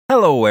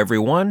Hello,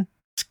 everyone.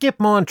 Skip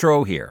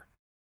Montreux here.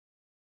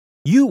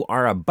 You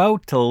are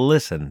about to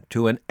listen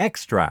to an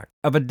extract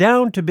of a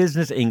Down to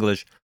Business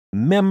English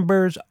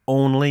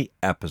members-only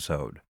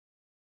episode.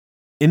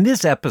 In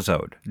this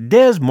episode,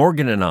 Des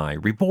Morgan and I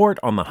report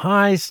on the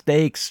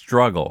high-stakes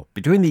struggle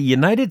between the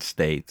United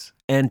States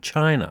and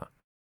China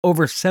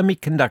over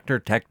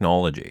semiconductor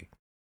technology,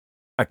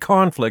 a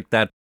conflict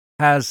that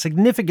has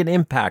significant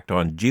impact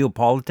on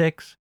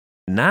geopolitics,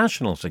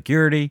 national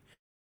security,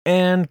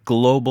 and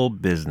global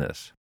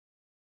business.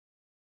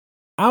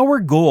 Our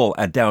goal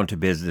at Down to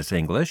Business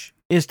English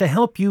is to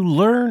help you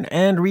learn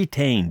and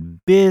retain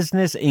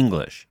business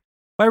English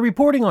by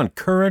reporting on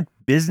current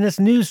business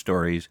news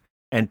stories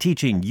and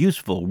teaching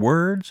useful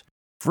words,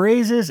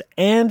 phrases,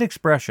 and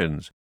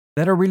expressions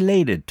that are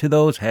related to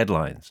those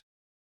headlines.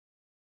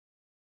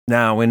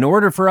 Now, in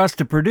order for us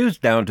to produce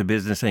Down to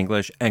Business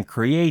English and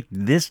create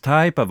this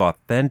type of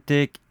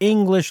authentic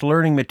English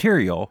learning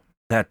material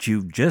that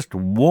you just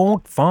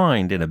won't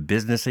find in a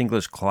business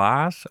English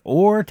class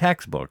or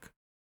textbook,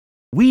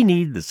 we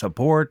need the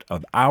support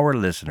of our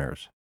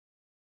listeners.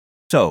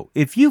 So,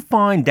 if you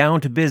find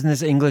Down to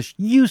Business English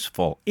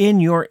useful in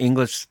your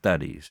English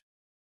studies,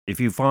 if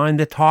you find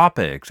the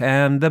topics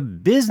and the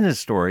business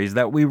stories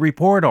that we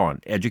report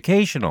on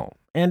educational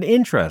and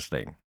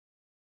interesting,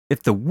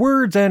 if the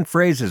words and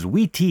phrases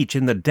we teach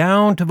in the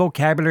Down to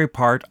Vocabulary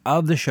part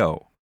of the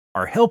show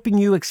are helping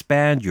you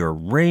expand your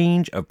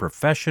range of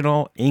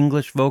professional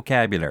English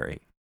vocabulary,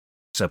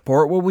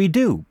 support what we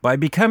do by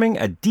becoming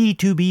a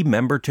D2B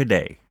member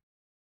today.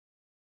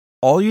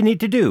 All you need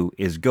to do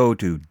is go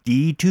to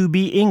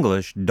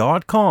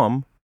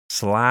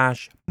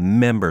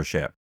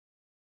d2benglish.com/membership.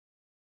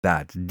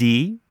 That's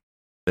D,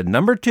 the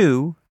number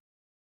 2,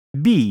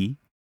 B,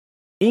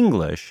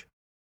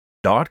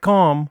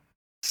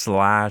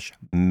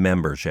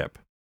 English.com/membership.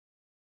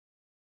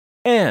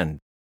 And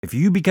if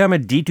you become a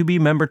D2B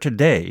member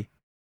today,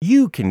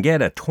 you can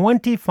get a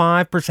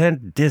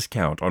 25%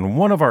 discount on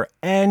one of our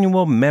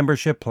annual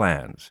membership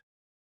plans.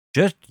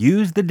 Just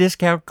use the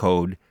discount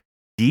code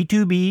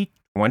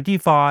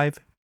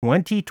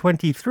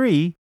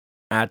D2B252023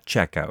 at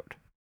checkout.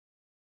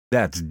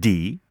 That's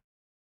D,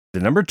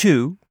 the number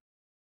 2,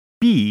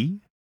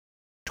 B,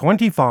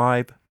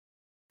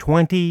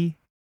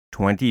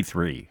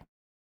 252023.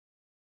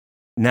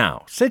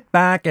 Now, sit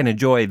back and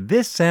enjoy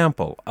this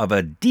sample of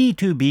a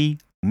D2B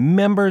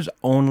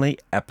members-only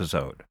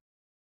episode.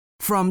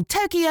 From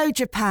Tokyo,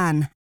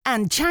 Japan,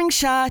 and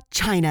Changsha,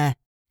 China,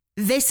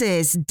 this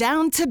is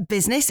Down to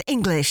Business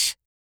English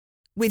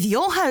with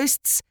your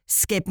hosts,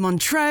 Skip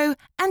Montreux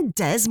and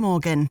Des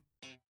Morgan.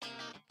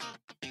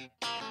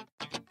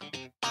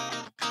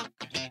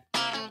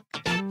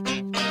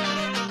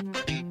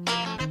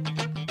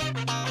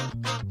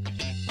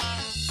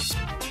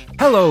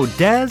 Hello,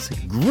 Des.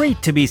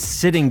 Great to be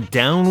sitting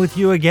down with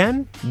you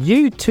again.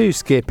 You too,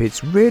 Skip.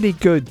 It's really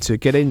good to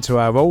get into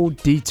our old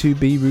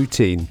D2B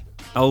routine.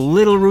 A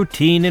little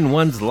routine in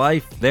one's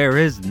life, there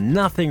is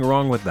nothing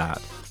wrong with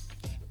that.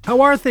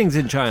 How are things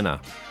in China?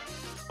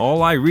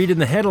 All I read in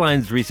the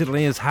headlines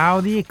recently is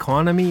how the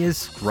economy is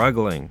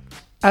struggling.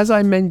 As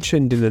I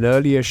mentioned in an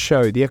earlier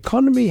show, the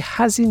economy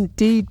has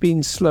indeed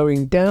been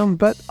slowing down,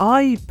 but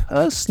I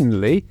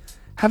personally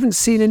haven't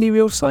seen any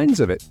real signs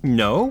of it.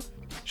 No?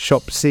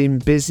 Shops seem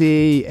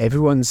busy,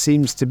 everyone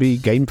seems to be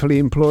gainfully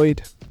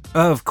employed.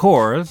 Of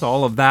course,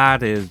 all of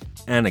that is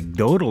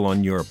anecdotal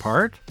on your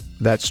part.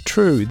 That's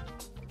true.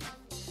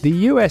 The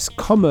US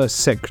Commerce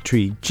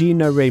Secretary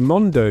Gina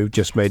Raimondo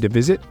just made a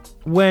visit.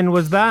 When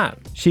was that?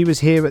 She was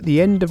here at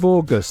the end of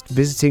August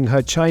visiting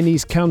her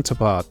Chinese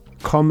counterpart,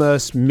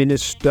 Commerce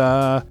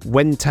Minister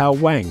Wentao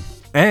Wang.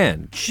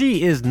 And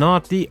she is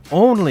not the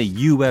only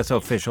US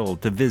official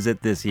to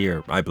visit this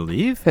year, I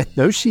believe.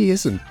 No, she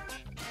isn't.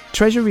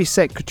 Treasury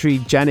Secretary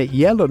Janet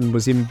Yellen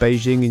was in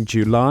Beijing in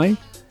July,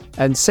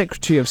 and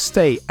Secretary of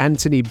State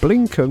Antony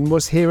Blinken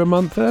was here a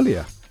month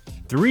earlier.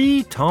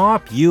 3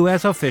 top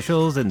US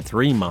officials in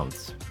 3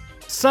 months.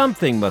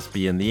 Something must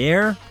be in the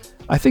air.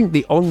 I think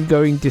the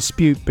ongoing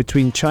dispute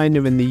between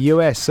China and the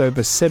US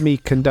over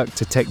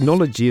semiconductor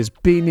technology has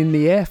been in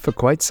the air for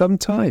quite some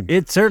time.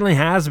 It certainly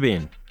has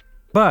been.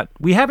 But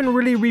we haven't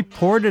really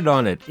reported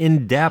on it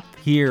in depth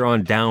here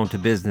on Down to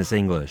Business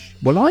English.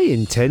 Well, I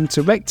intend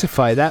to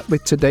rectify that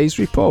with today's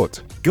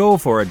report. Go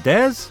for it,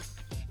 Des.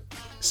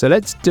 So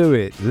let's do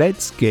it.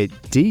 Let's get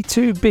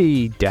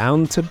D2B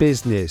down to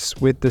business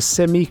with the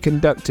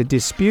semiconductor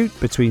dispute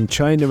between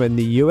China and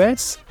the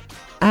US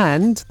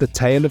and the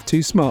tale of 2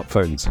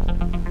 smartphones.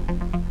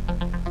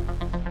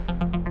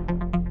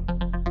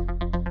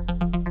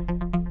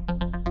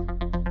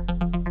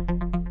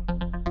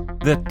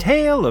 The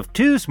tale of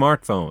 2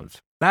 smartphones.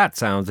 That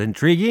sounds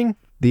intriguing.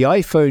 The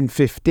iPhone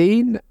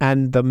 15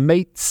 and the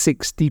Mate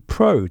 60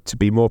 Pro, to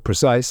be more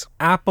precise.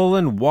 Apple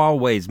and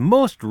Huawei's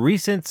most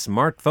recent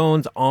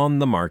smartphones on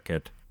the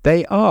market.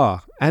 They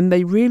are, and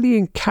they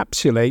really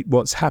encapsulate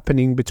what's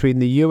happening between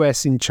the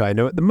US and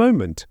China at the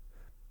moment.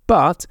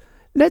 But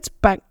let's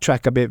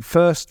backtrack a bit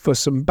first for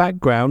some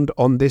background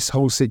on this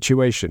whole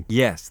situation.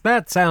 Yes,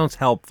 that sounds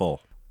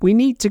helpful. We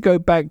need to go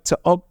back to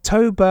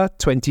October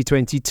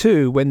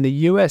 2022 when the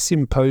US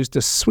imposed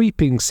a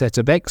sweeping set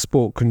of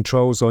export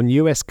controls on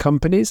US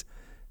companies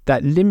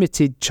that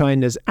limited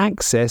China's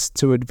access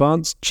to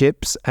advanced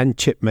chips and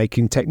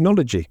chip-making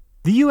technology.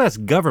 The U.S.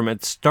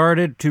 government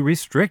started to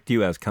restrict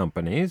U.S.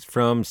 companies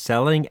from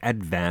selling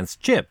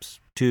advanced chips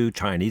to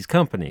Chinese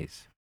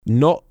companies.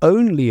 Not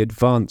only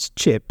advanced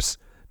chips,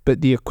 but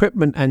the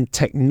equipment and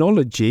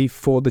technology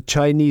for the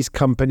Chinese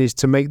companies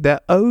to make their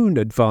own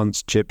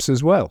advanced chips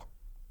as well.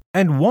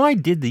 And why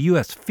did the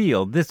U.S.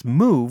 feel this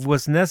move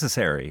was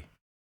necessary?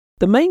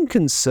 The main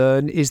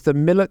concern is the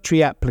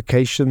military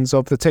applications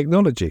of the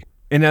technology.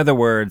 In other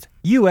words,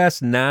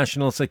 U.S.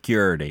 national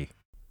security.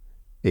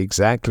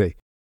 Exactly.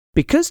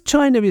 Because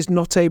China is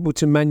not able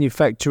to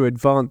manufacture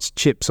advanced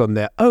chips on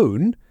their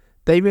own,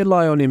 they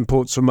rely on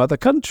imports from other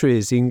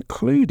countries,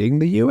 including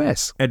the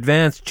US.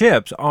 Advanced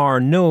chips are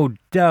no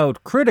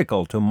doubt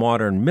critical to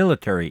modern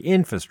military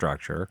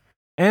infrastructure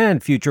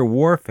and future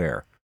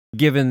warfare,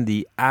 given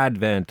the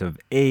advent of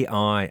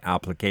AI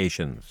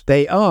applications.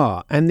 They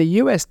are, and the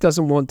US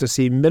doesn't want to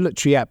see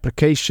military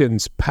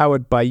applications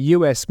powered by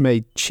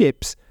US-made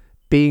chips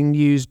being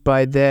used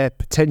by their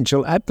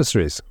potential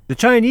adversaries. The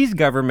Chinese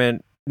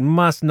government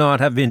must not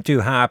have been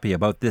too happy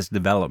about this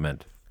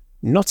development.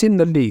 Not in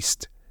the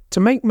least. To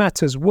make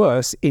matters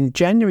worse, in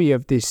January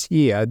of this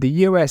year, the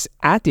US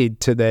added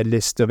to their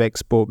list of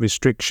export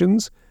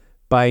restrictions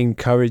by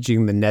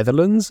encouraging the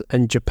Netherlands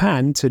and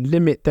Japan to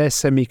limit their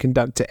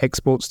semiconductor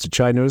exports to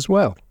China as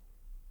well.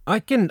 I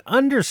can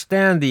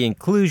understand the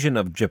inclusion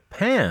of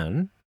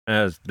Japan,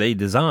 as they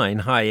design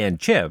high-end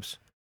chips,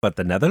 but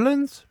the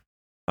Netherlands?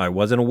 I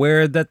wasn't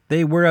aware that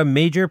they were a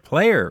major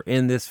player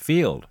in this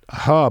field.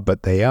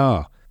 But they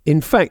are. In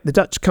fact, the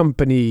Dutch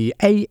company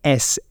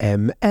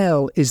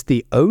ASML is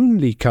the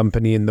only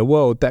company in the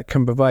world that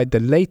can provide the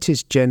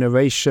latest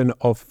generation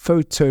of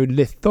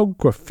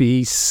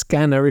photolithography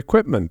scanner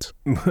equipment.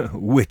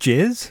 Which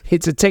is?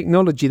 It's a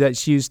technology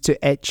that's used to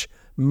etch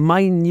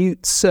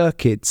minute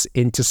circuits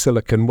into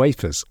silicon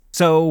wafers.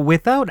 So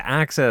without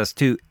access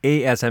to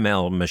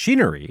ASML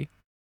machinery,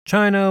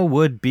 China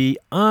would be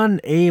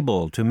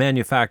unable to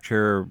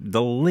manufacture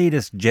the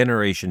latest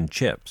generation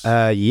chips.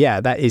 Yeah,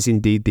 that is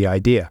indeed the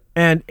idea.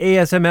 And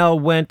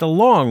ASML went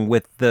along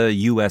with the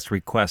US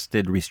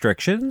requested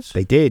restrictions?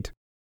 They did.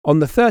 On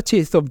the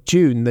 30th of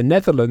June, the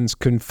Netherlands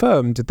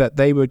confirmed that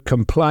they would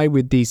comply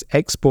with these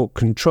export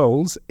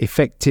controls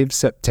effective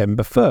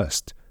September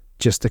 1st,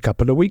 just a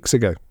couple of weeks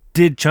ago.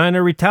 Did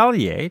China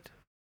retaliate?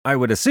 I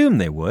would assume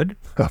they would.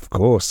 Of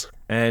course.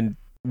 And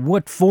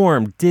what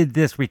form did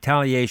this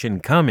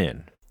retaliation come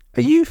in?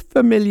 Are you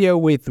familiar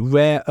with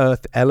rare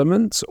earth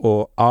elements,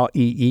 or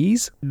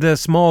REEs? The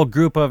small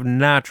group of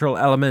natural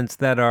elements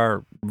that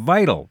are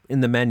vital in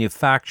the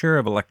manufacture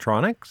of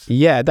electronics?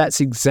 Yeah, that's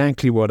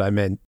exactly what I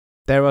meant.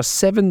 There are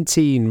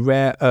 17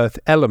 rare earth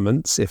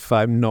elements, if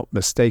I'm not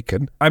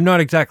mistaken. I'm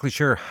not exactly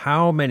sure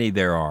how many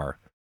there are,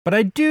 but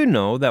I do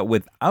know that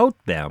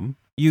without them,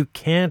 you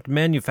can't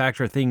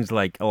manufacture things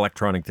like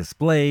electronic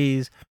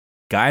displays,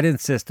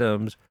 guidance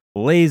systems,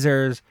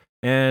 lasers,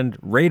 and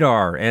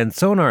radar and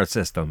sonar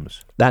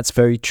systems. That's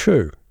very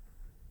true.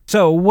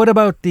 So what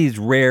about these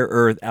rare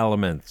earth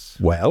elements?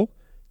 Well,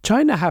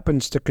 China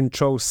happens to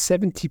control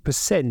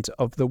 70%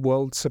 of the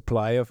world's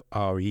supply of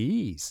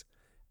REEs.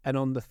 And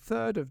on the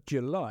 3rd of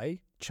July,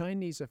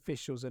 Chinese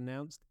officials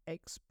announced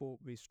export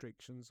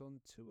restrictions on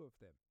 2 of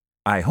them.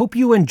 I hope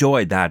you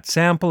enjoyed that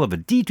sample of a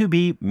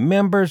D2B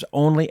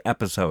members-only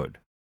episode.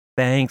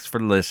 Thanks for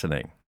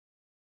listening.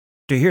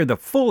 To hear the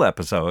full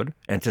episode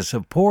and to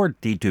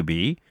support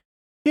D2B,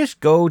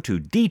 just go to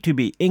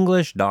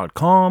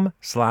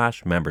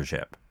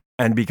d2benglish.com/membership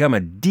and become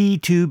a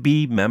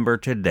D2B member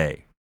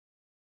today.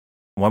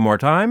 One more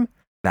time,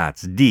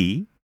 that's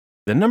D,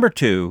 the number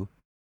 2,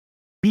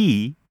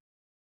 B,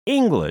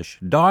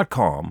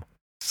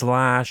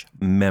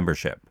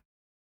 English.com/membership.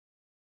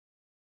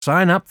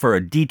 Sign up for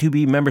a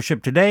D2B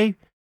membership today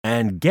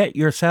and get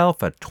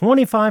yourself a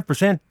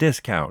 25%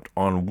 discount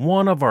on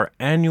one of our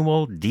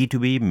annual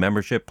D2B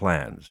membership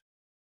plans.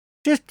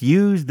 Just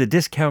use the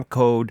discount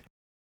code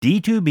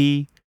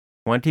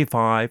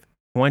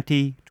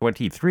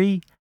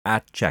D2B252023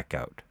 at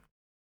checkout.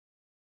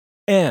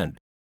 And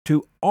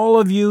to all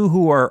of you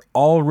who are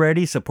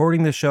already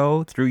supporting the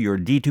show through your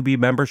D2B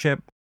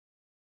membership,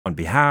 on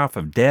behalf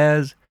of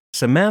Des,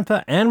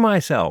 Samantha, and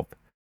myself,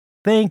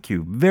 thank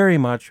you very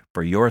much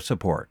for your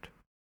support.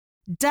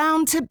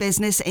 Down to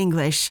Business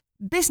English.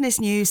 Business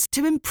news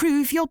to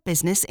improve your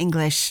business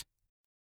English.